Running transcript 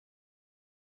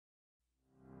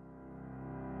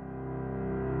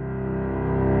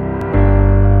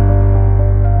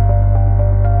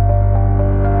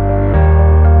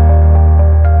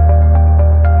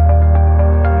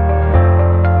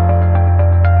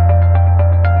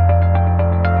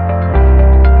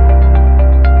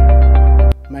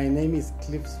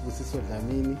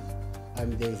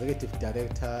Executive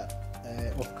Director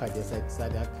of CARDESA at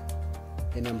SADC,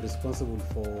 and I'm responsible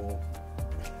for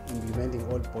implementing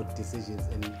all board decisions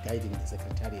and guiding the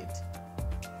Secretariat.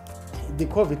 The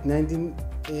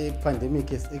COVID-19 pandemic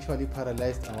has actually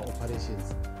paralyzed our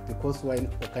operations because we're an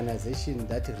organization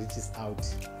that reaches out.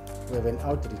 We have an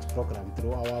outreach program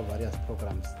through our various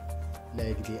programs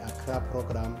like the ACRA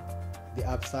program, the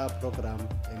APSA program,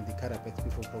 and the Carapet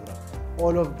People program.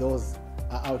 All of those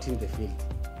are out in the field.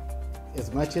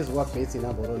 As much as we're based in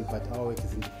Gaborone, but our work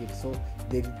is in the field. So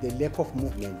the lack of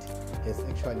movement has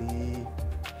actually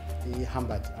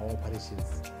hampered our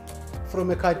operations.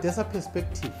 From a CARDESA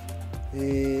perspective,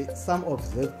 some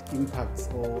observed impacts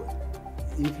or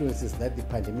influences that the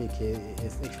pandemic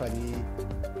has actually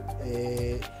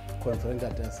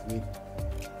confronted us with.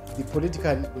 The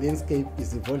political landscape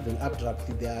is evolving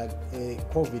abruptly. There are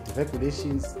COVID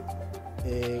regulations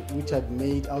which are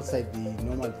made outside the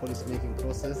normal policy-making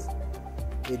process.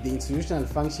 The institutional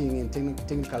functioning and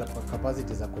technical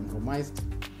capacities are compromised.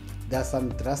 There are some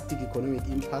drastic economic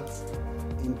impacts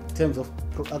in terms of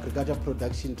agriculture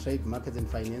production, trade, markets, and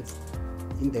finance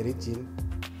in the region.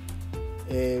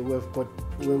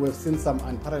 We've seen some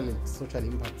unparalleled social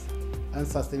impacts,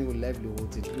 unsustainable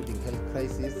livelihoods, including health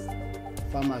crisis.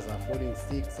 Farmers are falling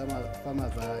sick,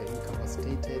 farmers are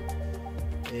incapacitated.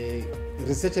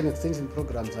 Research and extension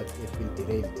programs have been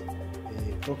derailed.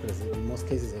 Progress in most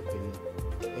cases have been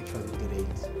actually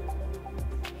derailed.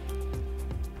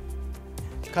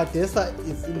 CARDESA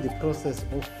is in the process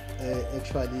of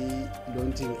actually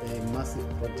launching a massive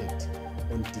project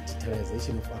on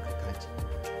digitalization of agriculture.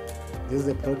 This is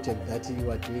a project that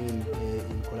you are doing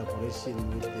in collaboration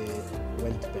with the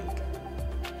World Bank.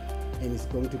 And it's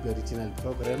going to be a regional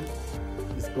program.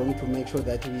 It's going to make sure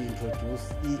that we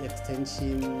introduce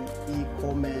e-extension,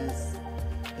 e-commerce,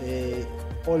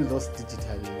 all those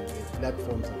digital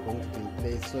platforms are going to be in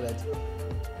place so that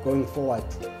going forward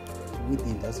with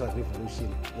the industrial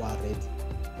revolution we are ready.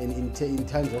 And in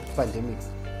times of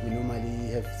pandemics, we normally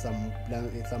have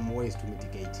some ways to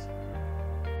mitigate.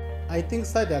 I think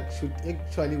SADC should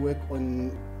actually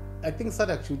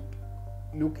SADC should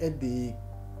look at the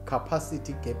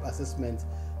capacity gap assessment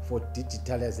for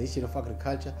digitalization of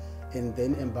agriculture and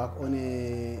then embark on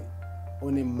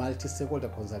a multi-stakeholder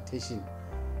consultation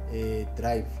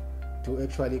drive to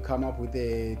actually come up with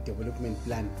a development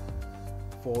plan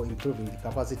for improving the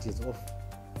capacities of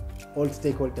all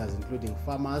stakeholders, including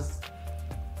farmers,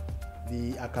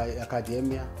 the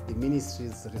academia, the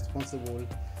ministries responsible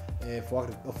for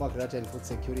agriculture and food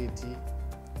security,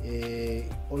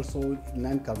 also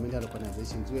non-governmental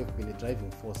organizations who have been a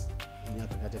driving force in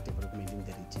agriculture development in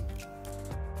the region.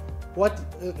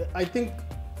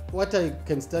 What I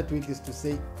can start with is to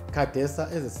say CARDESA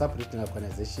as a sub-regional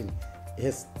organization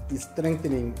is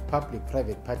strengthening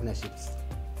public-private partnerships.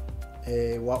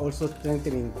 We're also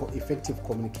strengthening effective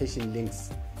communication links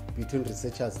between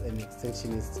researchers and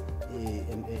extensionists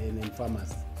and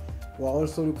farmers. We're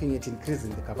also looking at increasing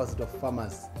the capacity of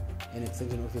farmers and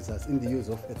extension officers in the use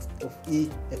of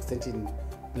e-extension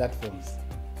platforms.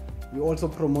 We also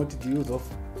promote the use of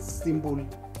simple,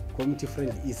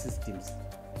 community-friendly e-systems.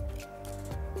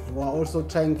 We are also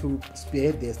trying to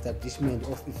spearhead the establishment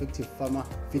of effective farmer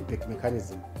feedback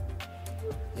mechanism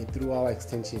through our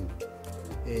extension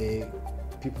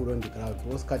people on the ground.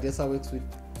 Because CARDESA works with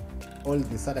all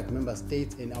the SADC member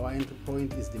states, and our entry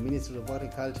point is the Ministry of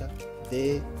Agriculture.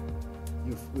 There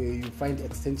you find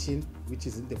extension, which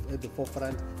is at the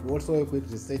forefront. We also work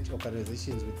with research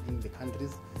organizations within the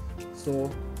countries.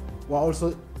 So we're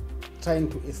also trying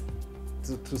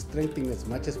to strengthen as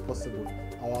much as possible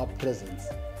our presence.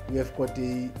 We have got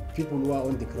the people who are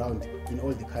on the ground in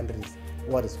all the countries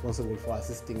who are responsible for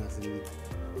assisting us in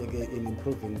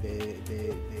improving the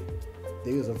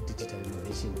use of digital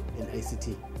innovation and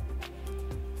ICT,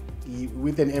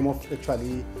 with an aim of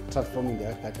actually transforming the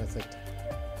agriculture sector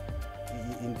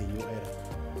in the new era.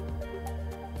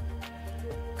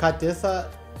 CARDESA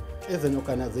as an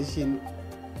organization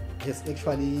has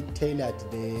actually tailored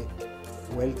the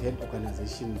World Health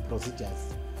Organization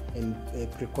procedures and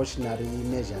precautionary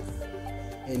measures,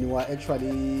 and we are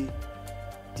actually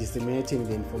disseminating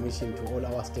the information to all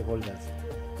our stakeholders.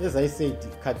 As I said,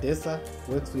 CARDESA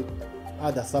works with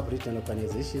other sub-regional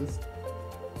organizations.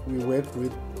 We work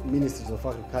with ministries of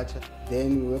agriculture,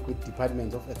 then we work with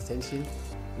departments of extension,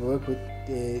 we work with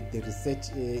the research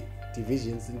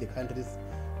divisions in the countries.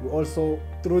 We also,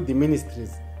 through the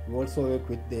ministries, we also work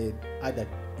with the other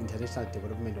international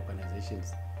development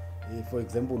organizations, for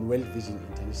example, World Vision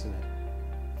International.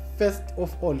 First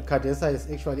of all, CARDESA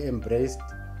has actually embraced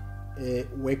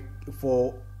work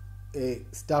for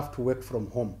staff to work from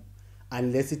home.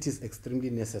 unless it is extremely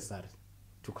necessary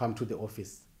to come to the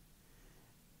office.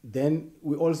 Then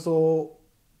we also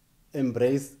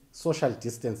embrace social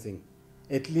distancing,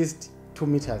 at least 2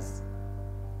 meters.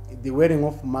 The wearing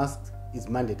of masks is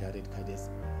mandatory at CARDESA.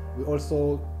 We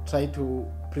also try to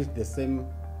preach the same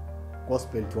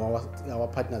gospel to our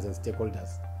partners and stakeholders.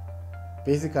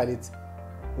 Basically, it's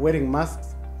wearing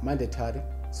masks mandatory,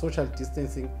 social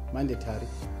distancing mandatory,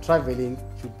 traveling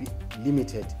should be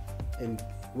limited, and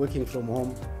working from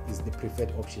home is the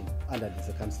preferred option under the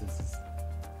circumstances.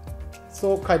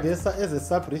 So CARDESA, as a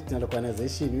sub-regional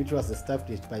organization which was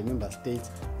established by member states,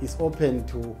 is open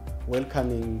to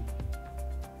welcoming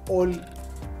all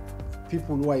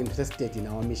people who are interested in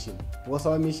our mission, because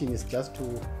our mission is just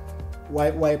to,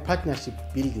 we're a partnership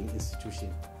building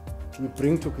institution. We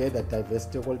bring together diverse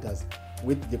stakeholders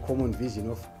with the common vision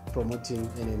of promoting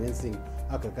and enhancing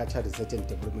agricultural research and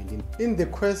development. In the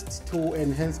quest to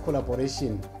enhance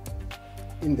collaboration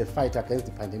in the fight against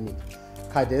the pandemic,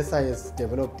 CARDESA has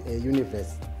developed a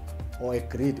universe or a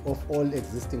grid of all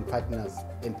existing partners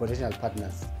and potential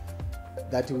partners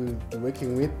that we will be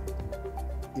working with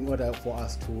in order for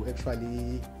us to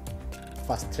actually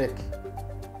fast track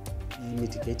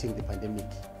mitigating the pandemic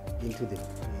into the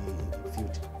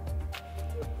future.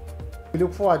 We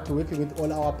look forward to working with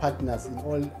all our partners in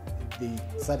all the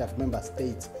SADC member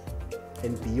states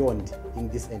and beyond in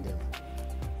this endeavor.